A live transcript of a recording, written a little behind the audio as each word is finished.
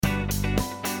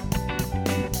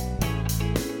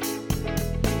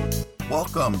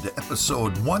Welcome to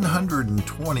episode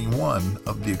 121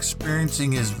 of the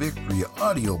Experiencing His Victory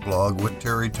audio blog with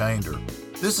Terry Tynder.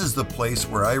 This is the place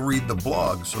where I read the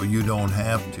blog so you don't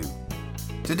have to.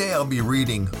 Today I'll be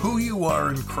reading Who You Are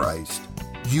in Christ.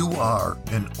 You are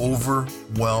an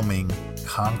overwhelming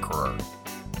conqueror.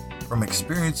 From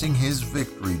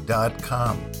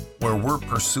experiencinghisvictory.com, where we're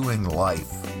pursuing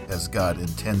life as God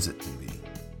intends it to be.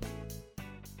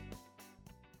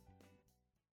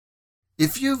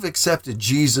 If you've accepted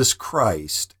Jesus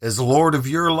Christ as Lord of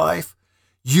your life,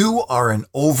 you are an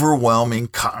overwhelming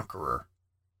conqueror.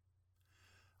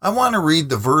 I want to read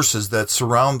the verses that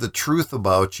surround the truth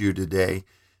about you today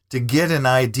to get an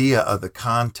idea of the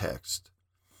context.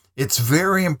 It's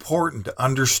very important to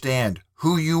understand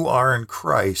who you are in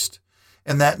Christ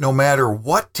and that no matter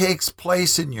what takes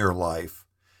place in your life,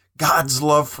 God's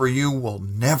love for you will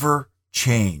never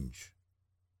change.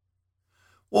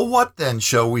 Well, what then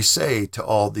shall we say to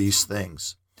all these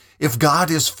things? If God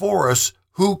is for us,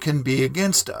 who can be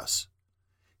against us?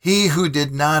 He who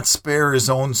did not spare his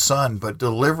own son, but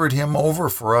delivered him over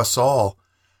for us all,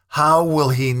 how will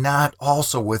he not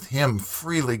also with him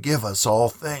freely give us all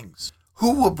things?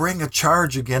 Who will bring a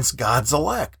charge against God's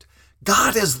elect?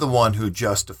 God is the one who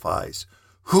justifies.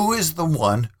 Who is the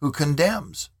one who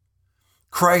condemns?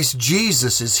 Christ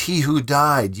Jesus is he who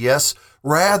died, yes,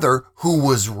 rather, who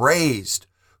was raised,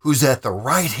 who's at the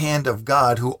right hand of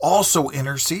God, who also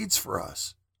intercedes for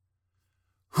us.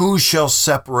 Who shall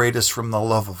separate us from the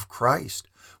love of Christ?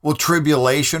 Will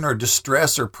tribulation or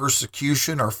distress or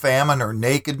persecution or famine or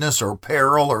nakedness or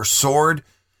peril or sword?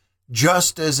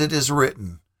 Just as it is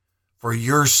written, for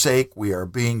your sake we are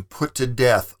being put to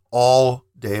death all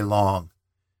day long.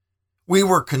 We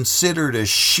were considered as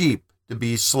sheep to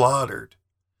be slaughtered.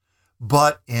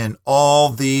 But in all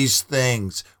these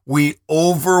things, we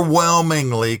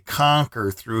overwhelmingly conquer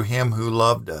through him who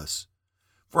loved us.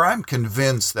 For I'm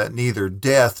convinced that neither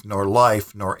death, nor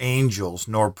life, nor angels,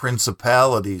 nor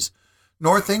principalities,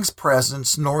 nor things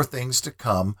present, nor things to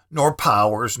come, nor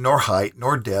powers, nor height,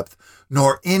 nor depth,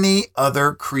 nor any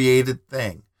other created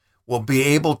thing will be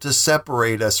able to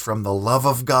separate us from the love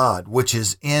of God, which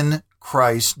is in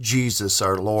Christ Jesus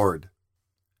our Lord.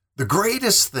 The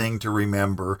greatest thing to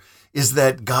remember is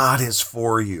that God is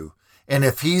for you, and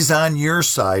if he's on your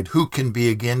side, who can be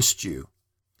against you?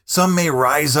 Some may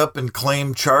rise up and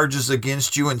claim charges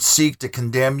against you and seek to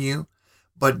condemn you,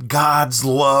 but God's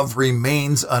love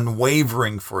remains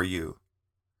unwavering for you.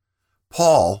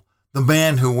 Paul, the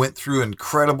man who went through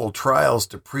incredible trials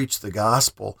to preach the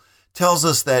gospel, tells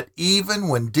us that even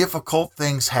when difficult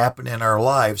things happen in our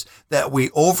lives, that we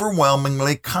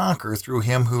overwhelmingly conquer through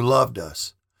him who loved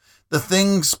us. The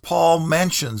things Paul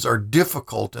mentions are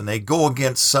difficult, and they go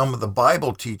against some of the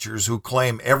Bible teachers who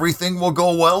claim everything will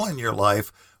go well in your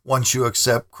life once you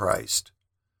accept Christ.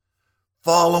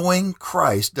 Following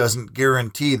Christ doesn't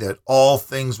guarantee that all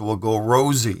things will go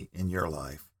rosy in your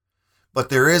life, but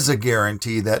there is a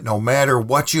guarantee that no matter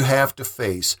what you have to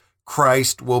face,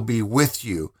 Christ will be with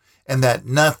you, and that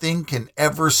nothing can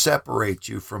ever separate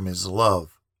you from his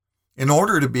love. In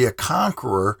order to be a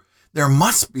conqueror, there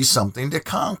must be something to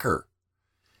conquer.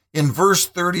 In verse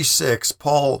 36,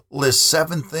 Paul lists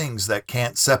 7 things that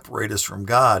can't separate us from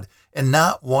God, and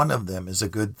not one of them is a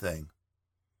good thing.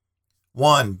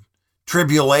 1.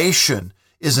 Tribulation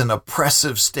is an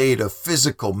oppressive state of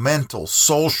physical, mental,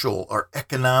 social, or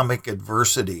economic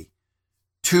adversity.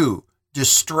 2.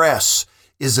 Distress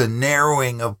is a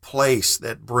narrowing of place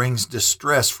that brings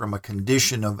distress from a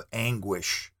condition of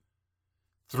anguish.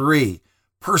 3.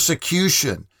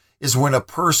 Persecution is when a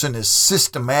person is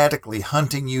systematically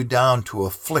hunting you down to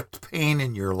inflict pain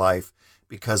in your life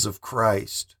because of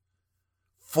Christ.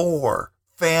 4.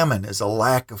 Famine is a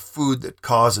lack of food that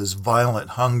causes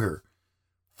violent hunger.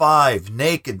 5.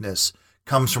 Nakedness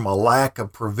comes from a lack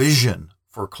of provision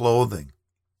for clothing.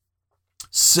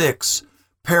 6.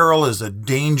 Peril is a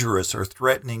dangerous or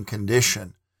threatening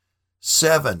condition.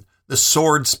 7. The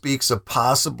sword speaks of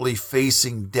possibly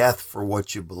facing death for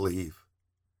what you believe.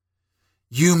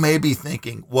 You may be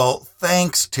thinking, well,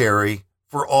 thanks, Terry,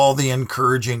 for all the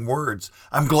encouraging words.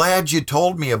 I'm glad you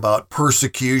told me about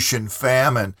persecution,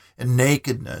 famine, and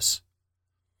nakedness.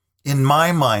 In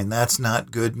my mind, that's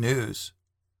not good news.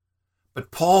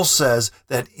 But Paul says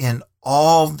that in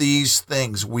all these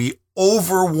things, we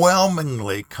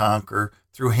overwhelmingly conquer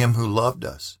through him who loved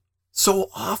us. So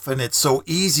often it's so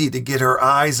easy to get our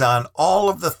eyes on all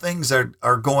of the things that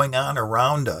are going on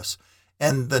around us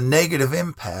and the negative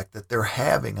impact that they're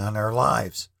having on our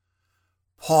lives.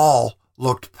 Paul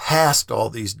looked past all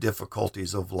these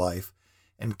difficulties of life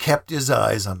and kept his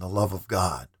eyes on the love of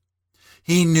God.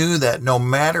 He knew that no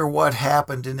matter what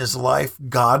happened in his life,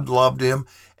 God loved him,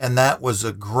 and that was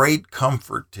a great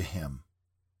comfort to him.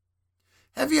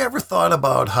 Have you ever thought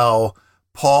about how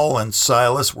Paul and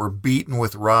Silas were beaten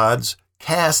with rods,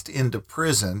 cast into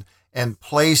prison, and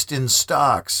placed in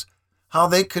stocks, how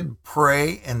they could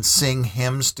pray and sing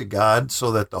hymns to God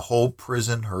so that the whole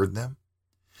prison heard them?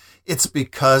 It's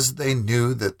because they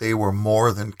knew that they were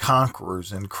more than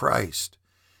conquerors in Christ.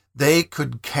 They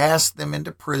could cast them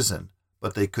into prison,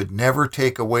 but they could never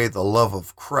take away the love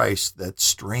of Christ that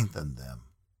strengthened them.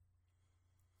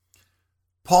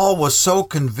 Paul was so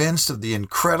convinced of the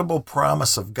incredible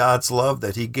promise of God's love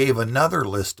that he gave another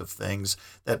list of things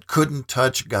that couldn't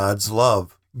touch God's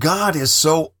love. God is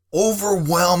so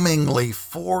overwhelmingly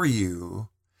for you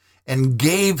and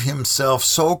gave himself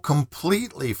so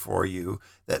completely for you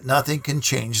that nothing can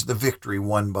change the victory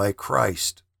won by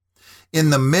Christ.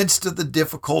 In the midst of the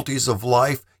difficulties of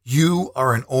life, you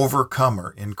are an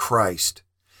overcomer in Christ.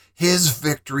 His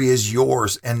victory is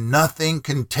yours, and nothing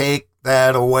can take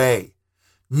that away.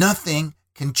 Nothing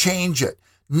can change it.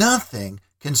 Nothing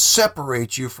can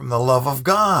separate you from the love of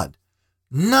God.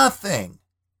 Nothing.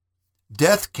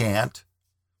 Death can't.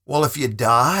 Well, if you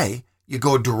die, you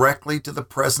go directly to the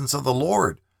presence of the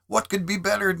Lord. What could be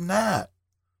better than that?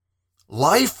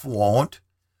 Life won't.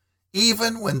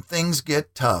 Even when things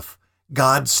get tough,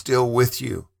 God's still with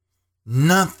you.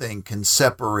 Nothing can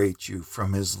separate you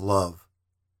from his love.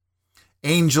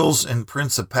 Angels and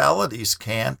principalities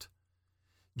can't.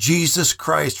 Jesus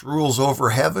Christ rules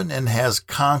over heaven and has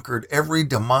conquered every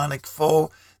demonic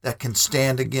foe that can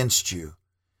stand against you.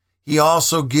 He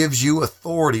also gives you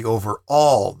authority over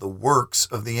all the works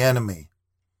of the enemy.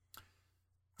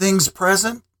 Things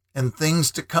present and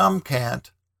things to come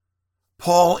can't.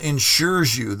 Paul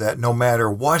ensures you that no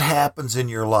matter what happens in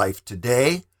your life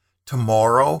today,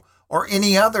 tomorrow, or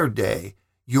any other day,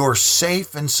 you're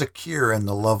safe and secure in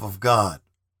the love of God.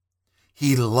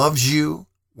 He loves you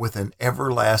with an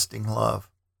everlasting love.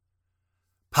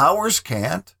 Powers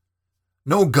can't.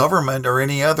 No government or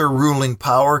any other ruling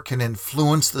power can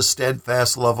influence the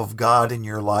steadfast love of God in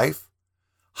your life.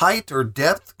 Height or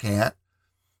depth can't.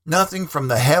 Nothing from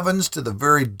the heavens to the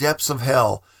very depths of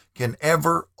hell can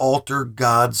ever alter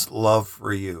God's love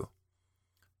for you.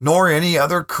 Nor any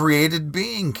other created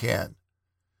being can.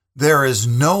 There is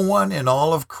no one in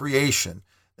all of creation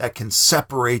that can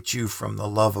separate you from the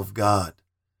love of God.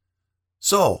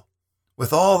 So,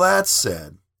 with all that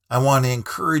said, I want to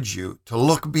encourage you to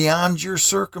look beyond your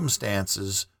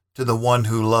circumstances to the one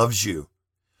who loves you.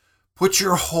 Put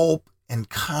your hope and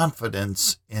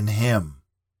confidence in him.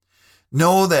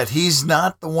 Know that he's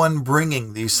not the one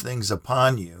bringing these things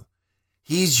upon you.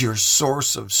 He's your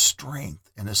source of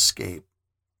strength and escape.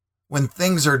 When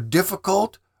things are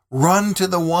difficult, run to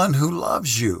the one who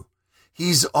loves you.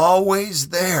 He's always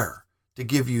there to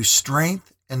give you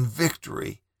strength and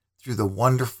victory through the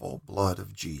wonderful blood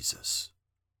of Jesus.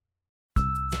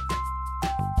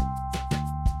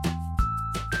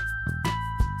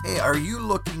 Hey, are you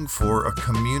looking for a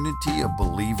community of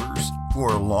believers who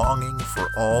are longing for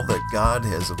all that God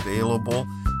has available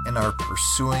and are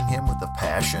pursuing him with a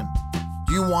passion?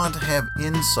 Do you want to have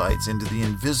insights into the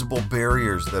invisible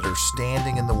barriers that are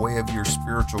standing in the way of your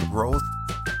spiritual growth?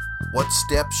 What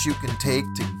steps you can take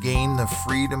to gain the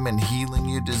freedom and healing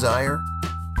you desire?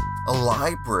 A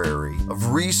library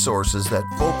of resources that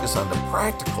focus on the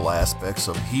practical aspects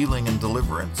of healing and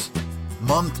deliverance.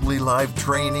 Monthly live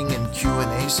training and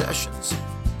Q&A sessions.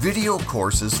 Video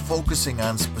courses focusing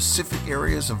on specific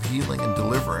areas of healing and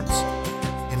deliverance.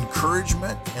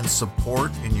 Encouragement and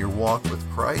support in your walk with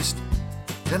Christ.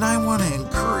 Then I want to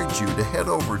encourage you to head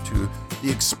over to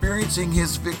the Experiencing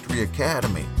His Victory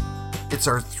Academy. It's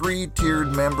our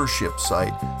 3-tiered membership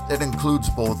site that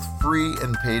includes both free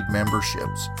and paid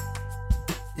memberships.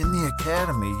 In the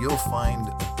Academy, you'll find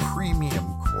a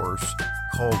premium course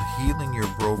called Healing Your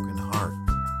Broken Heart.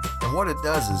 And what it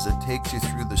does is it takes you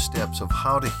through the steps of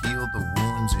how to heal the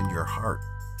wounds in your heart.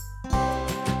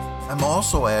 I'm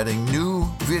also adding new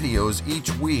videos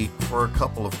each week for a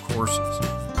couple of courses.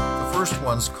 The first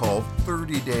one's called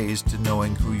 30 Days to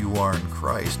Knowing Who You Are in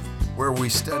Christ, where we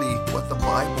study what the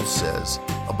Bible says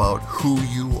about who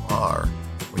you are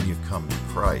when you come to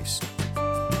Christ.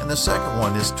 And the second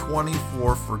one is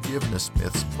 24 Forgiveness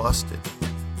Myths Busted.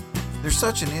 There's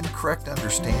such an incorrect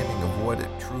understanding of what it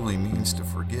truly means to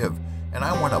forgive, and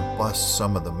I want to bust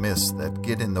some of the myths that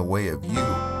get in the way of you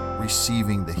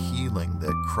receiving the healing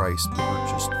that Christ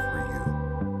purchased for you.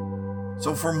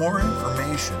 So for more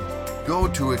information, go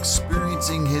to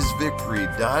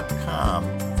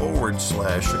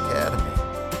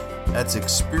experiencinghisvictory.com/academy. That's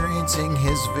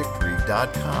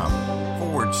experiencinghisvictory.com/academy.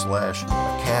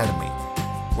 academy,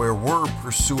 where we're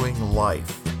pursuing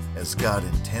life as God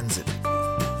intends it to be.